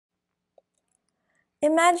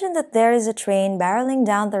Imagine that there is a train barreling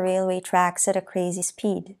down the railway tracks at a crazy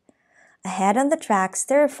speed. Ahead on the tracks,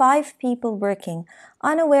 there are 5 people working,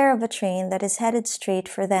 unaware of a train that is headed straight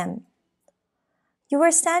for them. You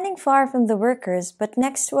are standing far from the workers, but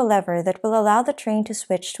next to a lever that will allow the train to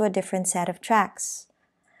switch to a different set of tracks.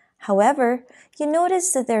 However, you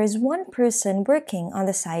notice that there is one person working on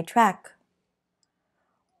the side track.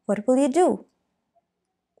 What will you do?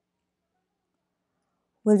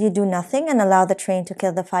 Will you do nothing and allow the train to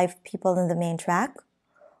kill the 5 people in the main track?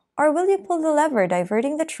 Or will you pull the lever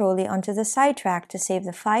diverting the trolley onto the side track to save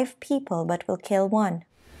the 5 people but will kill one?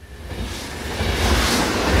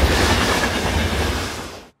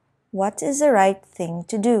 What is the right thing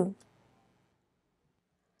to do?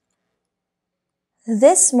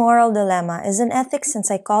 This moral dilemma is an ethics and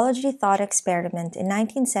psychology thought experiment in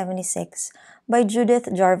 1976 by Judith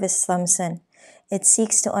Jarvis Slumson. It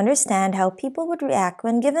seeks to understand how people would react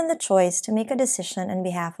when given the choice to make a decision on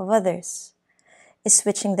behalf of others. Is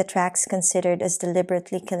switching the tracks considered as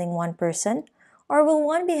deliberately killing one person, or will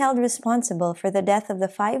one be held responsible for the death of the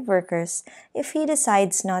 5 workers if he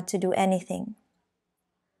decides not to do anything?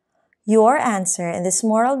 Your answer in this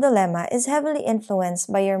moral dilemma is heavily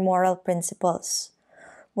influenced by your moral principles.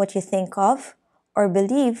 What you think of or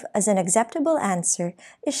believe as an acceptable answer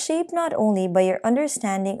is shaped not only by your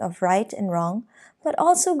understanding of right and wrong, but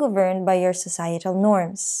also governed by your societal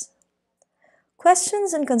norms.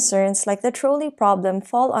 Questions and concerns like the trolley problem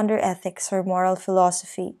fall under ethics or moral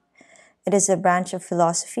philosophy. It is a branch of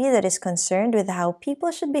philosophy that is concerned with how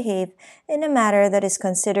people should behave in a manner that is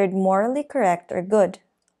considered morally correct or good.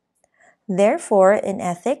 Therefore, in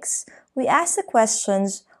ethics, we ask the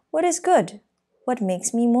questions, what is good? What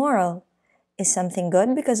makes me moral? Is something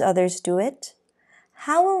good because others do it?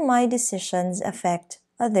 How will my decisions affect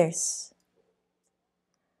others?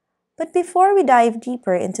 But before we dive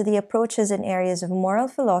deeper into the approaches and areas of moral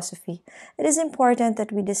philosophy, it is important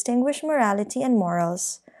that we distinguish morality and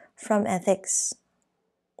morals from ethics.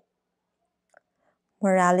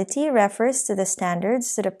 Morality refers to the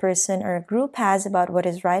standards that a person or a group has about what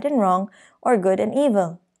is right and wrong or good and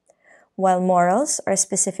evil, while morals are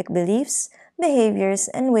specific beliefs, behaviors,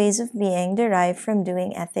 and ways of being derived from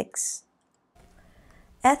doing ethics.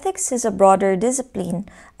 Ethics is a broader discipline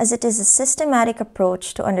as it is a systematic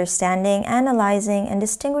approach to understanding, analyzing, and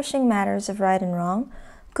distinguishing matters of right and wrong,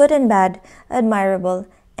 good and bad, admirable,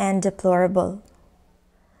 and deplorable.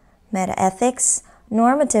 Metaethics,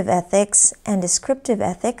 normative ethics, and descriptive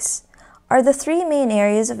ethics are the 3 main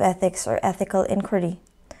areas of ethics or ethical inquiry.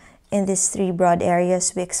 In these 3 broad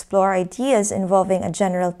areas, we explore ideas involving a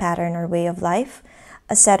general pattern or way of life,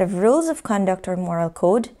 a set of rules of conduct or moral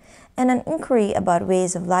code, and an inquiry about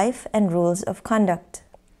ways of life and rules of conduct.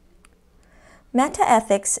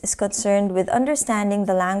 Metaethics is concerned with understanding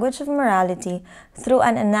the language of morality through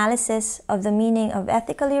an analysis of the meaning of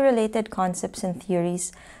ethically related concepts and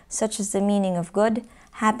theories, such as the meaning of good,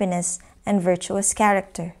 happiness, and virtuous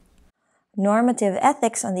character. Normative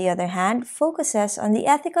ethics, on the other hand, focuses on the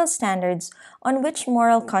ethical standards on which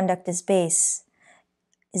moral conduct is based,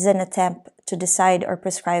 is an attempt to decide or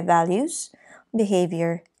prescribe values,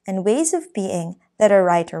 behavior, and ways of being that are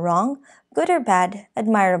right or wrong, good or bad,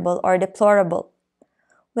 admirable or deplorable.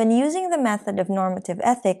 When using the method of normative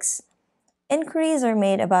ethics, inquiries are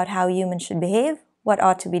made about how humans should behave, what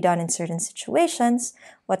ought to be done in certain situations,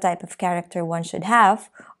 what type of character one should have,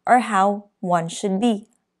 or how one should be.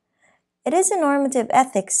 It is in normative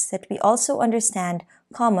ethics that we also understand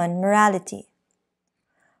common morality.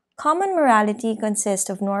 Common morality consists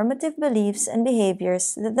of normative beliefs and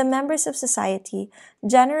behaviors that the members of society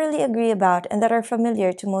generally agree about and that are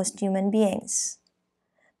familiar to most human beings.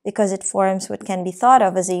 Because it forms what can be thought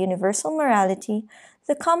of as a universal morality,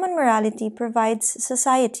 the common morality provides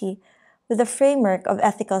society with a framework of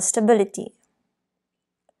ethical stability.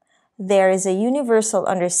 There is a universal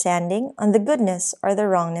understanding on the goodness or the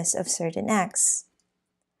wrongness of certain acts.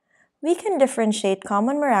 We can differentiate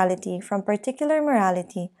common morality from particular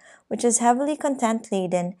morality, which is heavily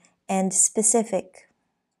content-laden and specific.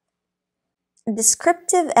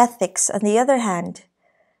 Descriptive ethics, on the other hand,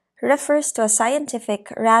 refers to a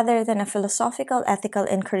scientific rather than a philosophical ethical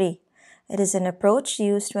inquiry. It is an approach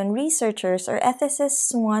used when researchers or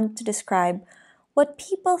ethicists want to describe what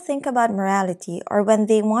people think about morality or when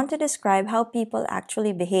they want to describe how people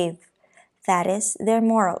actually behave, that is, their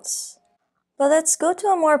morals. But let's go to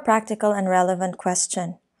a more practical and relevant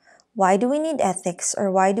question. Why do we need ethics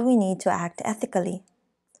or why do we need to act ethically?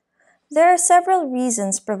 There are several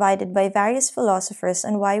reasons provided by various philosophers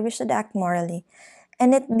on why we should act morally,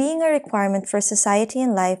 and it being a requirement for society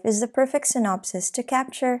and life is the perfect synopsis to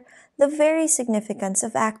capture the very significance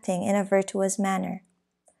of acting in a virtuous manner.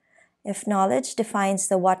 If knowledge defines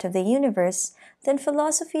the what of the universe, then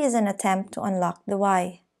philosophy is an attempt to unlock the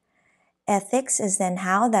why. Ethics is then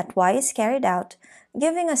how that why is carried out,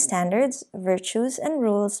 giving us standards, virtues, and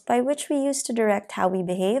rules by which we use to direct how we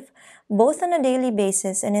behave, both on a daily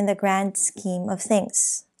basis and in the grand scheme of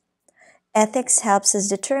things. Ethics helps us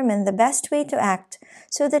determine the best way to act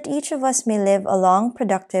so that each of us may live a long,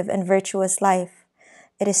 productive, and virtuous life.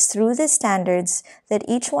 It is through these standards that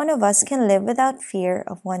each one of us can live without fear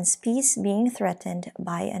of one's peace being threatened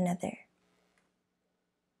by another.